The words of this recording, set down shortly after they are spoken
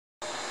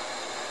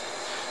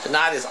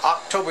Tonight is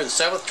October the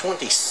 7th,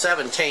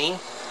 2017.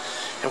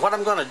 And what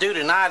I'm going to do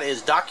tonight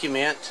is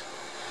document,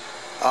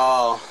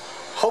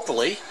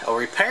 hopefully, a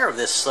repair of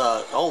this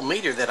old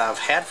meter that I've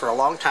had for a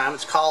long time.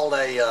 It's called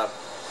a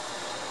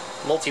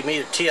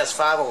multimeter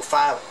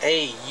TS-505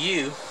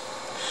 AU.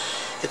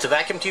 It's a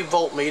vacuum tube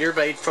voltmeter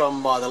made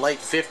from the late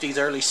 50s,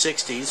 early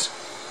 60s.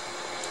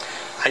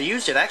 I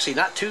used it actually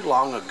not too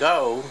long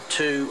ago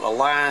to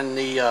align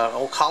the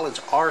old Collins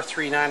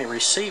R390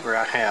 receiver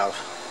I have.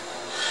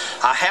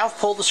 I have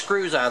pulled the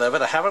screws out of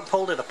it. I haven't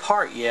pulled it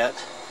apart yet.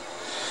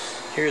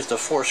 Here's the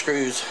 4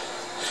 screws.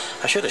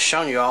 I should have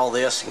shown you all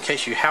this in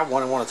case you have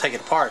one and want to take it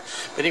apart.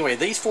 But anyway,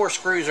 these 4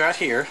 screws right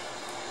here.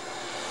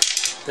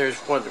 There's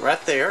one right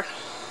there,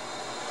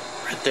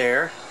 right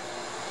there,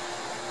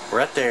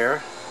 right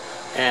there,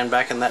 and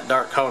back in that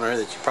dark corner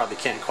that you probably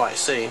can't quite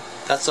see.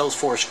 That's those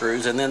 4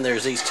 screws, and then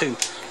there's these 2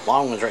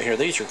 long ones right here.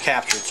 These are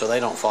captured so they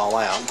don't fall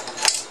out.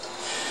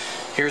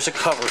 Here's a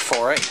cover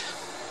for it.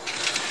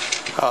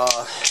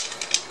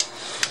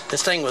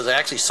 This thing was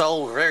actually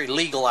sold very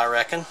legal, I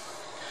reckon.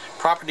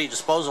 Property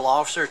disposal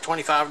officer,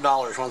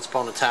 $25 once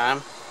upon a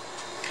time.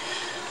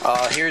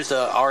 Here's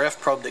the RF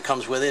probe that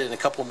comes with it, and a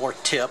couple more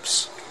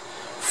tips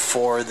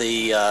for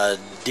the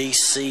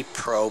DC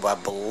probe, I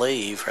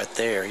believe, right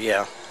there.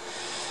 Yeah.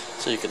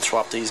 So you can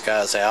swap these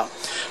guys out.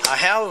 I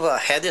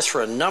have had this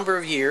for a number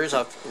of years.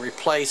 I've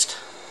replaced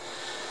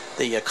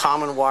the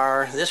common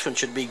wire. This one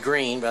should be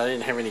green, but I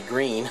didn't have any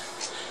green.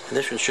 And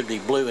this one should be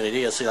blue, and it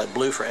is. See, like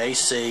blue for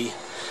AC.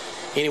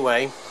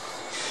 Anyway,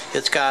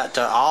 it's got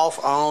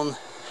off, on,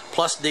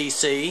 plus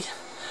DC,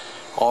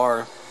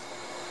 or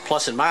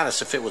plus and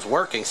minus if it was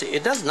working. See,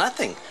 it does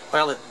nothing.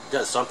 Well, it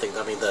does something.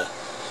 I mean, the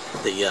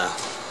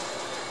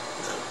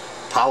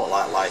pilot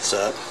light lights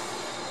up.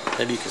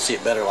 Maybe you can see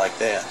it better like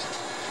that.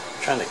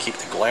 Trying to keep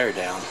the glare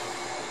down.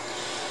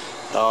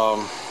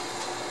 So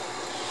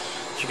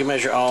you can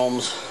measure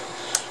ohms,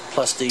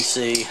 plus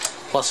DC,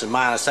 plus and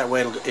minus. That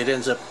way it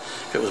ends up,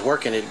 if it was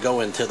working, it'd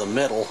go into the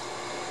middle,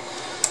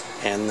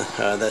 and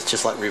that's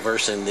just like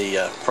reversing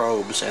the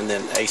probes, and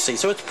then AC.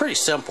 So it's pretty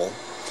simple.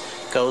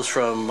 Goes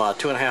from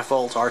 2.5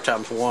 volts R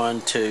times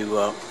 1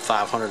 to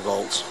 500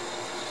 volts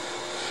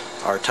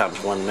R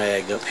times 1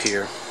 meg up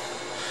here.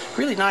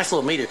 Really nice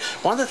little meter.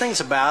 One of the things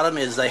about them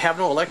is they have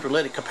no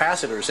electrolytic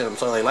capacitors in them,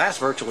 so they last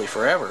virtually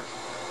forever.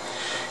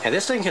 And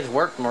this thing has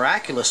worked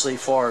miraculously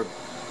for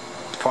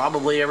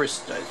probably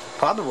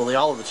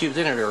all of the tubes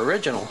in it are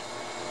original.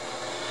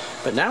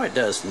 But now it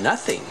does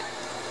nothing.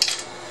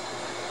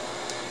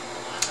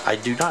 I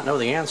do not know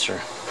the answer.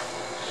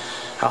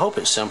 I hope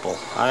it's simple.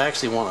 I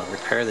actually want to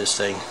repair this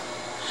thing.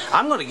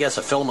 I'm going to guess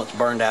a filament's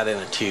burned out in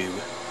a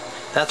tube.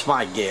 That's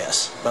my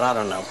guess, but I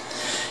don't know.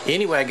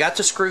 Anyway, I got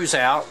the screws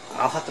out.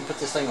 I'll have to put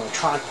this thing on a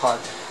tripod.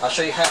 I'll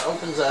show you how it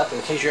opens up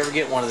in case you ever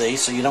get one of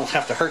these, so you don't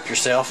have to hurt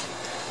yourself.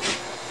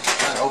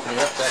 Trying to open it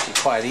up is actually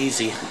quite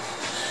easy.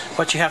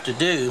 What you have to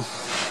do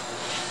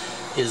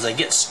is they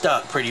get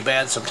stuck pretty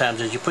bad sometimes.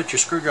 Is you put your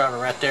screwdriver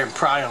right there and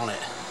pry on it.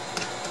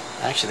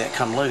 Actually, that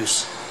come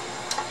loose.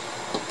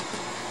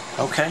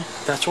 Okay,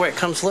 that's where it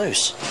comes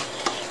loose.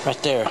 Right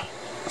there.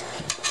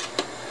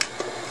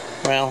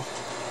 Well,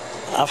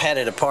 I've had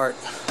it apart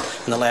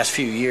in the last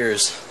few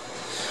years,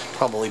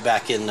 probably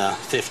back in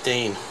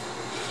 15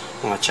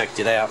 when I checked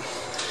it out.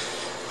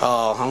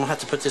 I'm going to have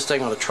to put this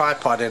thing on a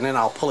tripod, and then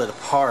I'll pull it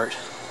apart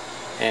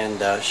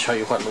and show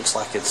you what it looks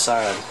like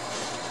inside.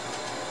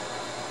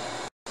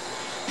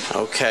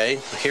 Okay,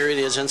 here it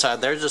is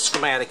inside. There's a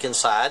schematic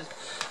inside,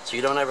 so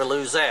you don't ever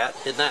lose that.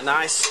 Isn't that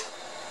nice?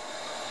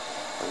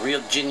 A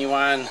real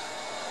genuine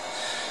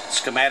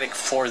schematic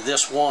for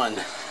this one.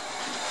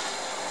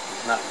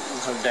 No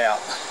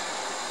doubt.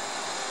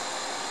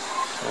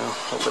 Well,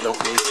 hope I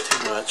don't need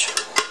too much.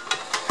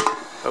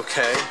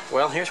 Okay,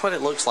 well, here's what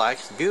it looks like.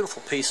 It's a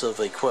beautiful piece of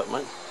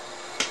equipment.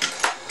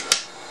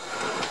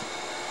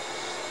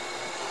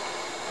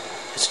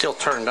 It's still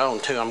turned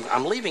on too.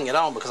 I'm leaving it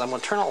on because I'm going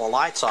to turn all the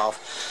lights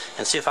off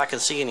and see if I can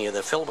see any of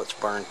the filaments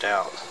burnt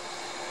out.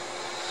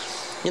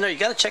 You know, you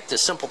got to check the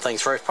simple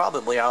things first.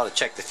 Probably I ought to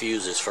check the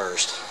fuses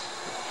first.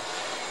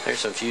 There's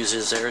some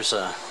fuses. There's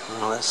a,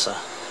 oh, that's a,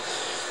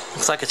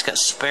 looks like it's got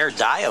spare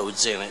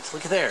diodes in it.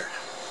 Look at there.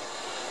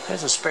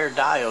 There's a spare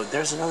diode.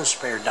 There's another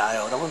spare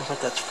diode. I wonder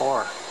what that's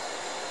for.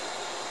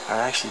 I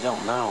actually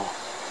don't know.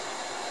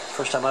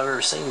 First time I've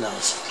ever seen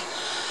those.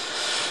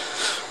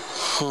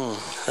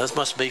 Those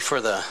must be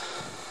for the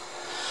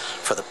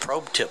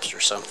probe tips or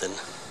something.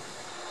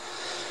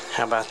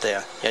 How about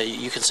that? Yeah,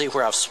 you can see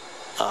where I've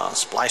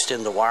spliced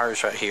in the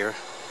wires right here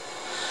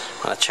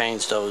when I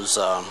changed those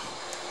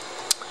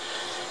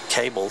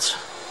cables.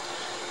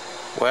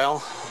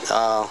 Well,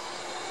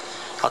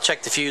 I'll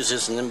check the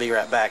fuses and then be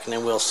right back, and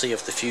then we'll see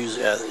if the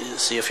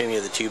see if any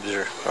of the tubes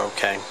are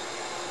okay.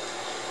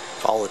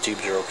 If all the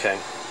tubes are okay.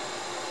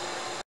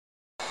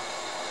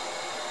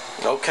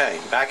 Okay,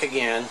 back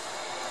again.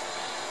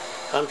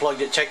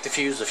 Unplugged it, checked the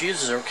fuse. The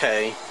fuses are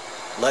okay.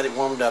 Let it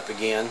warmed up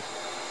again.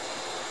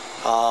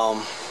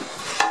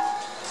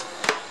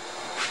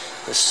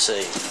 Let's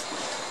see.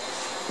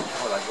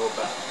 How would I go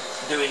about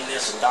doing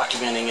this and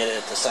documenting it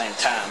at the same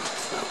time.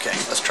 Okay,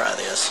 let's try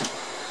this.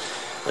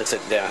 Let's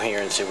look down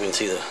here and see if we can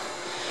see the...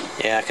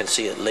 Yeah, I can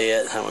see it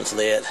lit. That one's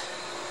lit.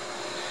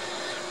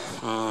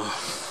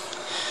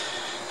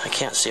 I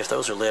can't see if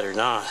those are lit or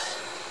not.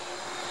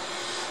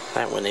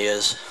 That one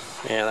is.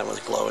 Yeah, that one's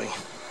glowing.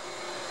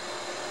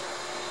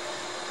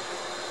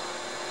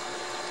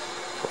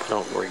 Hope I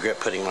don't regret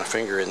putting my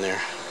finger in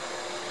there.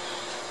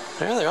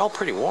 Yeah, they're all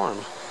pretty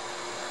warm.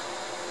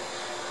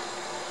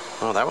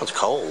 Oh, that one's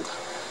cold.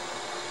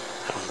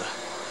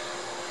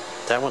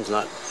 That one's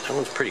not. That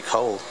one's pretty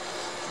cold.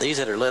 These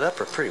that are lit up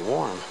are pretty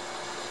warm.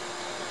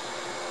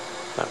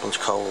 That one's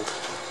cold.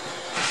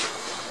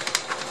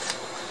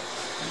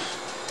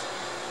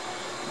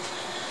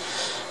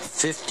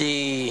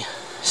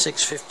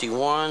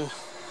 5651,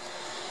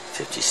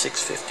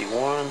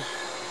 5651,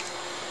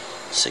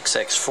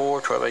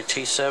 6X4,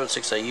 12AT7,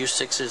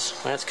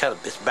 6AU6s. That's kind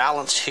of, it's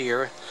balanced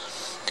here.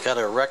 It's got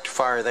a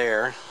rectifier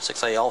there,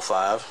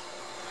 6AL5,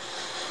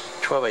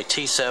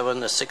 12AT7,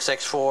 the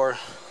 6X4, a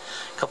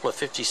couple of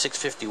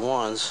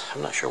 5651s.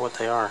 I'm not sure what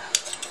they are.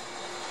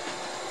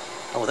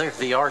 Oh, they're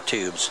VR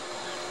tubes.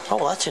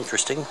 Oh, that's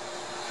interesting.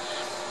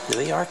 The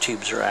VR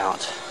tubes are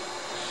out.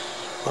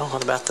 Well,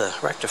 what about the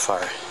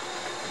rectifier?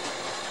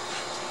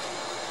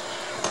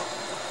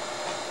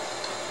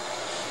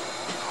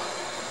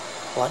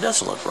 Well, that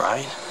doesn't look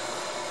right.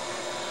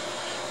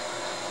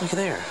 Look at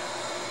there.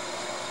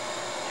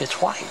 It's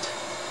white.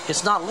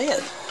 It's not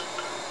lit.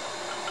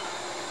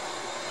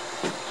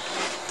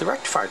 The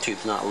rectifier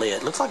tube's not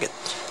lit. Looks like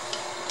it's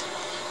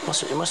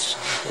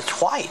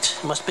white.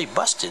 It must be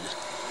busted.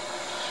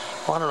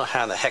 Well, I don't know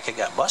how the heck it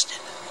got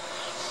busted.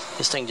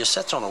 This thing just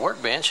sits on a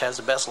workbench, has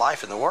the best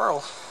life in the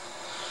world.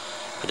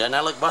 But doesn't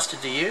that look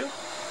busted to you?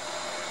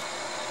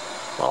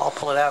 Well, I'll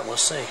pull it out and we'll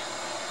see.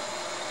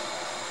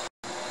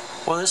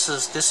 Well, this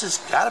is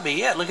got to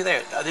be it. Look at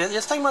that.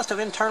 This thing must have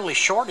internally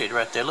shorted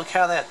right there. Look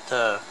how that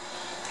the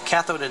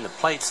cathode and the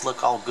plates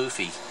look all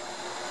goofy.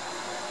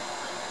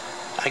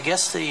 I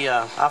guess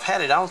I've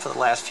had it on for the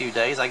last few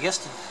days. I guess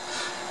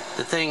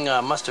the thing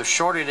must have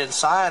shorted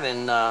inside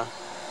and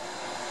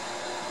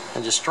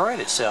destroyed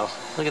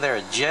itself. Look at there,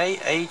 a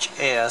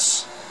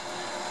JHS.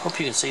 Hope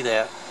you can see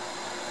that.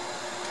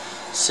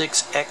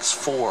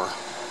 6X4.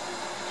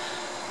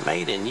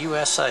 Made in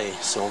USA,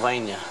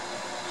 Sylvania.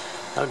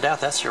 No doubt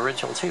that's the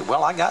original tube.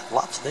 Well, I got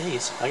lots of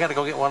these. I got to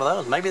go get one of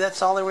those. Maybe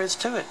that's all there is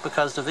to it,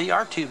 because the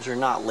VR tubes are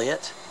not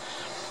lit.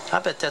 I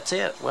bet that's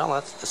it. Well,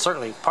 that's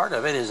certainly part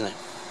of it, isn't it?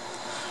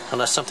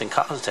 Unless something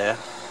caused that.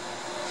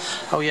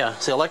 Oh yeah,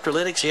 the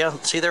electrolytics. Yeah,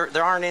 see, there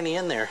aren't any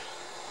in there.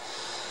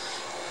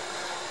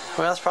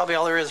 Well, that's probably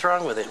all there is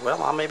wrong with it.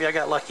 Well, maybe I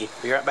got lucky.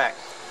 Be right back.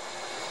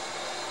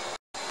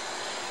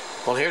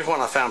 Well, here's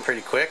one I found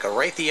pretty quick. A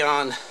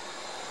Raytheon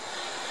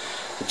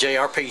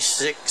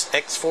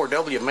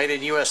JRP6X4W, made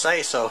in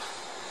USA, so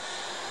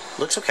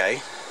looks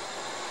okay.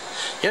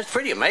 Yeah, it's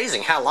pretty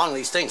amazing how long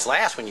these things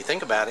last when you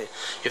think about it.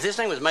 If this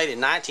thing was made in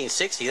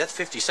 1960, that's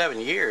 57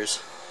 years.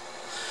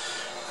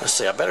 Let's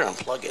see, I better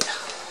unplug it.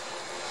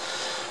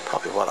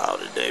 Probably what I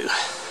ought to do.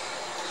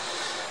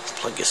 Let's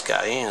plug this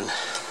guy in.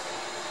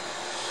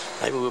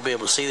 Maybe we'll be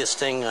able to see this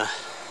thing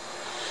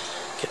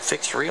get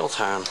fixed real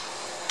time.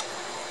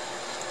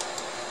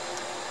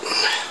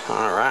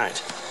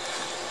 Alright.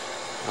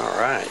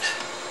 Alright.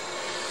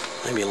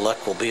 Maybe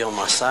luck will be on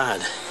my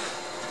side.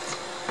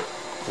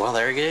 Well,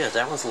 there it is.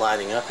 That one's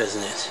lighting up,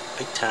 isn't it?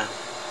 Big time.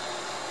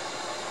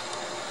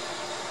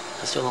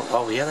 I still don't...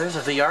 Oh, yeah, there's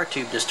a VR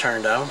tube just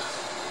turned on.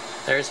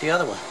 There's the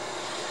other one.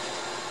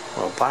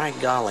 Well, by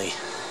golly.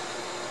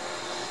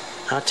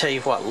 I'll tell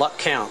you what, luck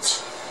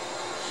counts.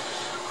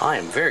 I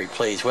am very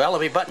pleased. Well,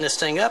 let me button this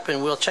thing up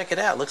and we'll check it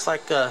out. Looks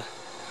like I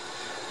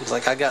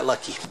got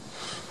lucky.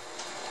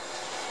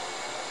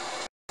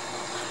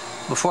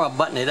 Before I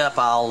button it up,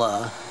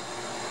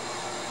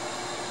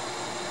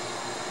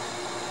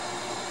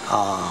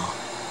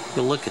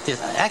 we'll look at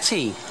this.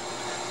 Actually,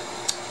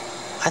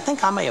 I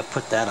think I may have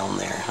put that on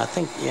there. I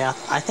think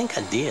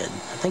I did.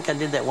 I think I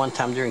did that one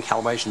time during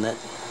calibration. That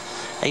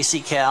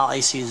AC cal,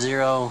 AC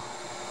 0,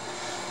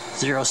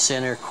 0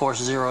 center, course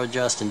 0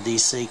 adjust, and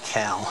DC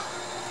cal.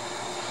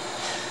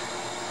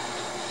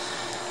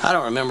 I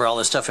don't remember all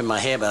this stuff in my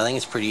head, but I think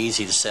it's pretty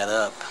easy to set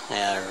up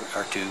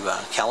or to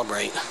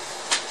calibrate,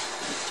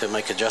 to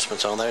make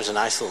adjustments on. There's a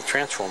nice little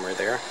transformer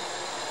there.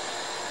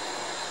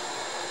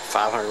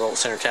 500 volt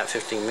center tap,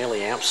 15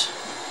 milliamps.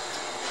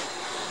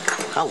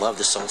 I love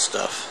this old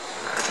stuff.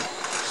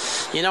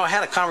 You know, I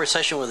had a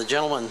conversation with a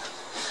gentleman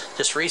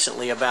just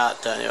recently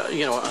about,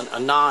 you know, a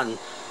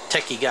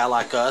non-techie guy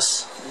like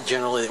us,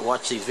 generally, that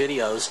watch these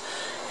videos.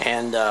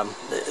 And I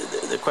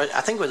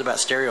think it was about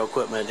stereo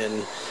equipment,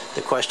 and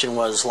the question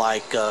was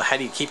like, how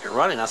do you keep it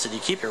running? I said, you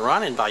keep it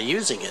running by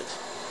using it,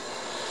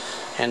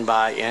 and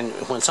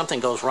when something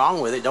goes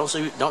wrong with it,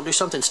 don't do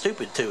something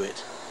stupid to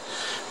it.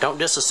 Don't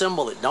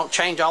disassemble it. Don't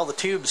change all the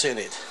tubes in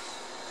it.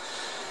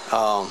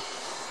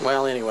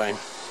 Well, anyway,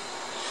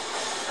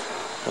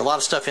 a lot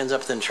of stuff ends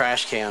up in the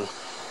trash can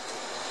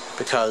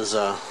because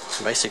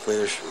basically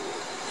there's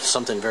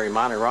something very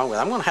minor wrong with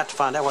it. I'm going to have to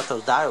find out what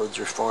those diodes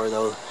are for,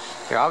 though.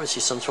 They're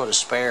obviously some sort of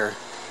spare.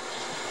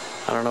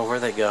 I don't know where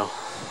they go.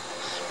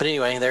 But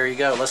anyway, there you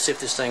go. Let's see if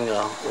this thing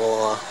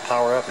will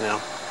power up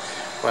now.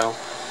 Well,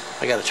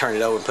 I got to turn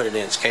it over and put it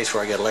in its case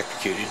where I get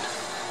electrocuted.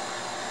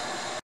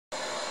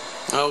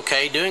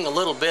 Okay, doing a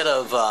little bit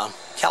of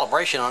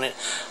calibration on it.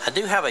 I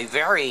do have a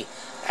very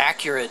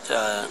accurate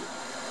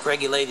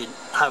regulated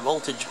high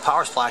voltage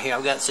power supply here.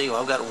 I've got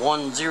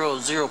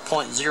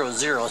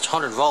 100.00. It's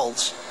 100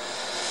 volts.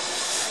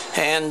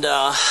 And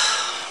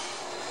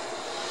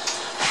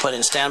put it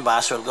in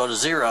standby so it'll go to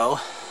 0.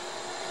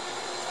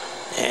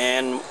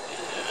 And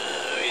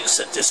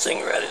set this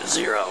thing right at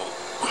 0.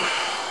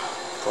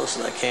 Close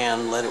as I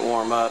can, let it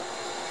warm up.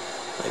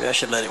 Maybe I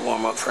should let it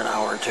warm up for an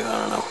hour or two, I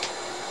don't know.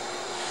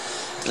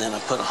 And then I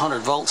put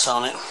 100 volts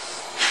on it.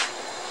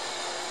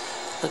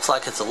 Looks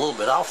like it's a little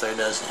bit off there,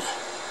 doesn't it?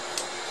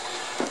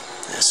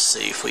 Let's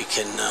see if we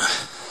can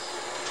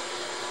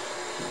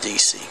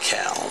DC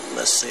cal.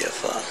 Let's see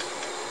if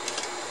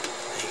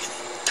we can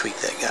tweak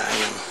that guy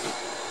in.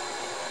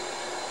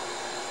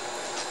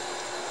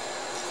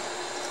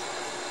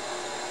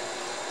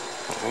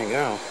 There you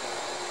go.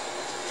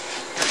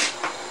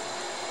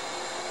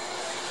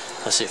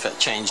 Let's see if that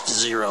changed to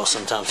 0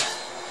 sometimes.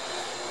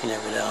 You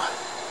never know.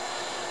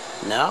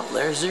 No,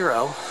 there's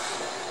 0.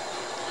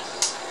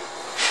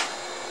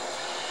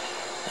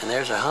 And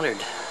there's 100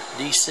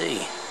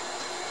 DC.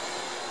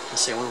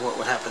 Let's see, I wonder what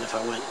would happen if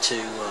I went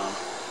to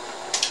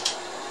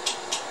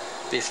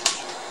 50.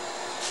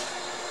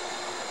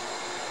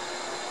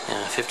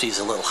 Yeah, 50 is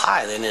a little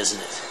high then, isn't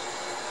it?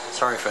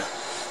 Sorry if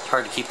it's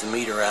hard to keep the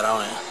meter right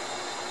on it.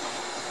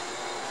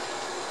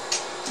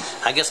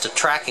 I guess the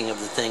tracking of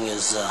the thing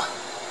is,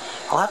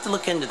 I'll have to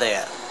look into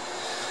that.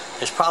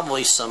 There's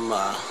probably some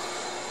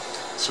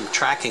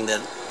tracking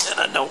that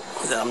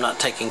I'm not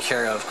taking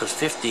care of, because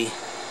 50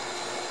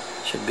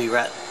 should be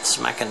right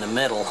smack in the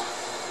middle,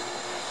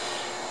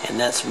 and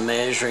that's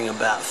measuring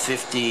about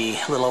 50,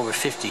 a little over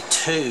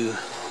 52,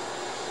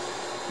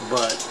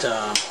 but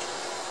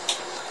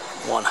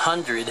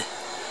 100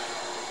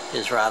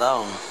 is right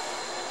on.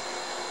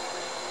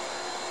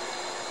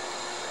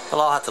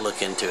 Well, I'll have to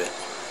look into it.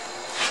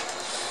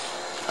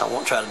 I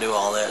won't try to do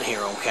all that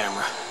here on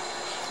camera.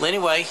 Well,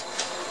 anyway,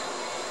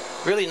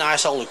 really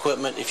nice old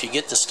equipment if you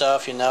get the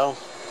stuff, you know.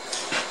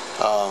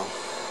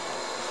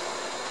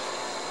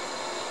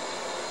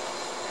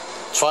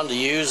 It's fun to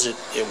use.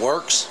 It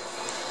works,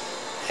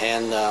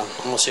 and I'm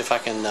gonna see if I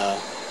can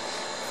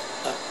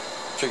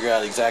figure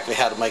out exactly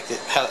how to make the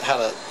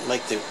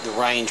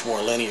range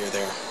more linear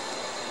there.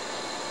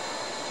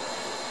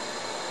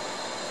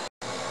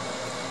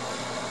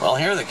 Well,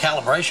 here are the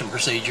calibration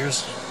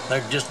procedures.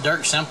 They're just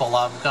dirt simple.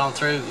 I've gone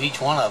through each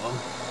one of them.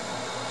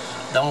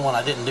 The only one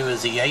I didn't do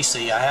is the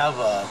AC. I have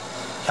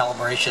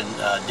calibration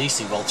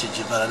DC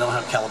voltages, but I don't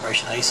have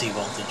calibration AC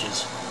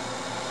voltages.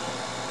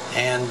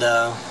 And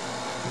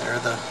there are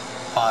the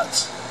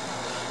pots.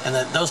 And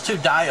those two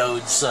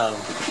diodes,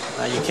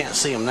 you can't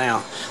see them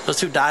now. Those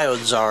two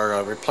diodes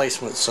are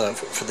replacements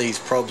for these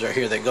probes right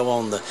here. They go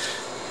on the,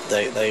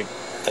 they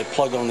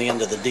plug on the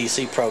end of the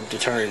DC probe to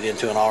turn it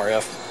into an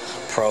RF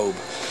probe.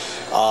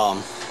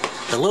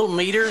 The little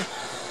meter,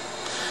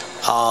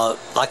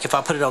 like if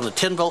I put it on the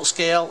 10 volt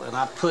scale and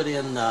I put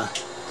in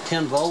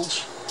 10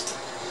 volts,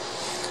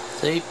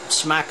 see,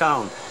 smack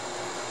on.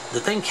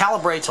 The thing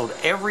calibrates on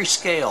every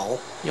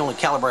scale. You only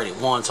calibrate it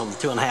once on the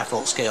 2.5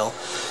 volt scale,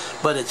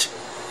 but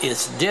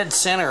it's dead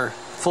center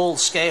full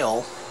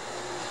scale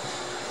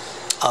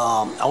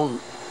on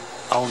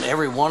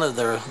every one of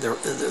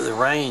the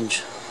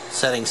range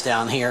settings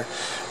down here.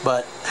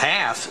 But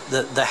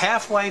the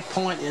halfway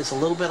point is a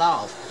little bit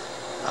off.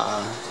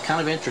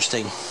 Kind of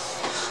interesting.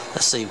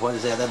 Let's see, what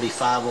is that? That'd be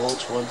 5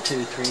 volts. 1,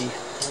 2, 3,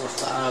 4,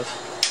 5.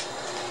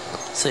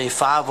 See,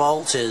 5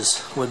 volts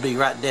would be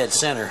right dead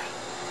center.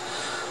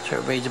 So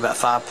it reads about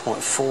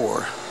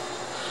 5.4,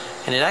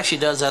 and it actually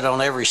does that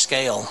on every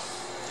scale.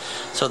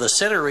 So the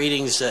center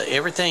readings,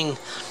 everything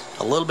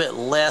a little bit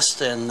less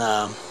than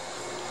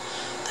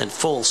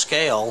full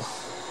scale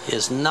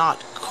is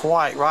not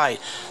quite right.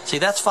 See,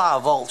 that's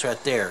 5 volts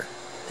right there.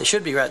 It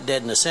should be right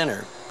dead in the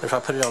center, but if I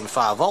put it on the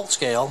 5 volt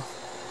scale,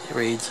 it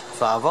reads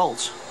 5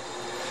 volts.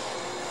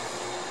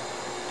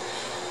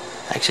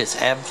 Actually,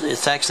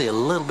 it's actually a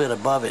little bit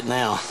above it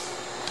now.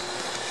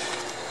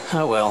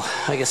 Oh well,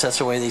 I guess that's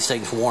the way these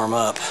things warm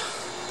up.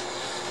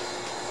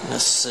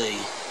 Let's see.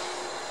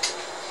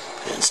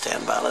 Put it in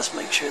standby. Let's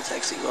make sure it's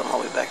actually going all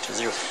the way back to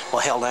 0.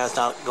 Well, hell, now it's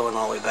not going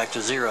all the way back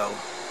to 0.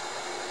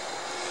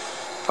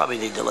 Probably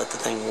need to let the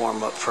thing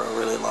warm up for a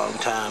really long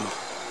time.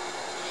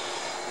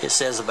 It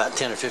says about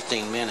 10 or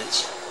 15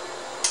 minutes.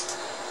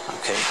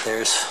 Okay,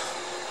 there's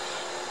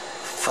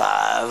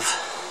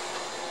 5.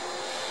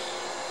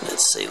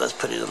 Let's see, let's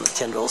put it on the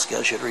 10 volt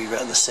scale. It should read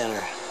right in the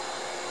center.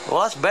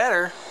 Well, that's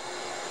better.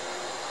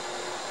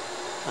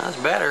 That's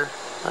better.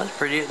 That's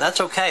pretty. That's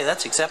okay.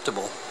 That's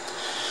acceptable.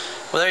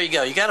 Well, there you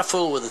go. You got to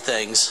fool with the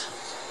things.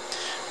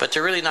 But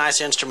they're really nice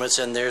instruments,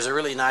 and there's a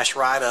really nice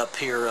write-up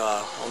here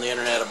on the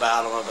internet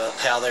about them, about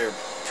how they're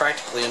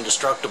practically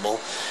indestructible.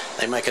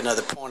 They make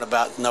another point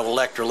about no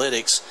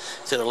electrolytics.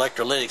 To the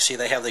electrolytics, see,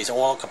 they have these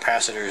oil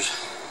capacitors.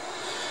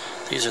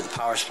 These are the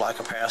power supply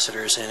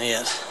capacitors in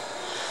it.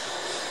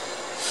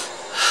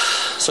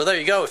 So there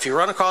you go. If you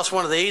run across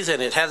one of these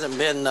and it hasn't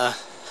been,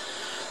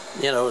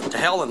 you know, to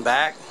hell and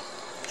back,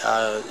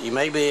 you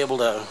may be able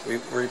to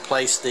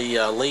replace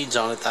the leads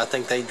on it. I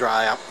think they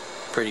dry out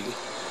pretty,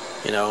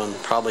 you know, and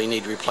probably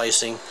need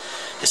replacing.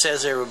 It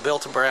says they were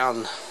built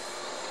around,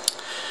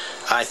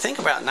 I think,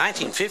 about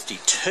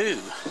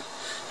 1952.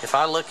 If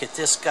I look at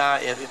this guy,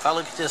 if I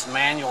look at this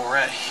manual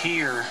right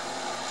here,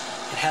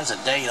 it has a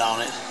date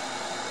on it.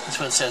 This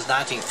one says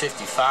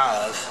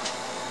 1955.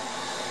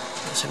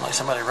 It seems like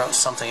somebody wrote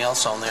something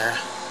else on there.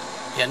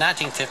 Yeah,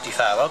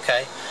 1955.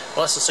 Okay.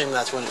 Well, let's assume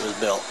that's when it was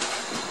built.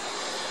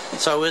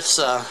 So it's,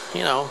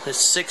 you know, it's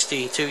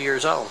 62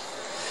 years old.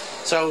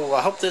 So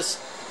I hope this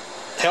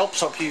helps.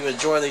 Hope you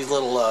enjoy these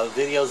little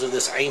videos of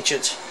this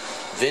ancient,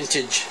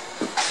 vintage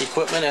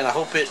equipment, and I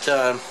hope it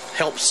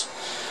helps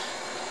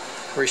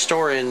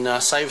restore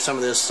and save some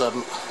of this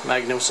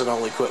magnificent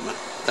old equipment.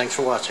 Thanks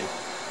for watching.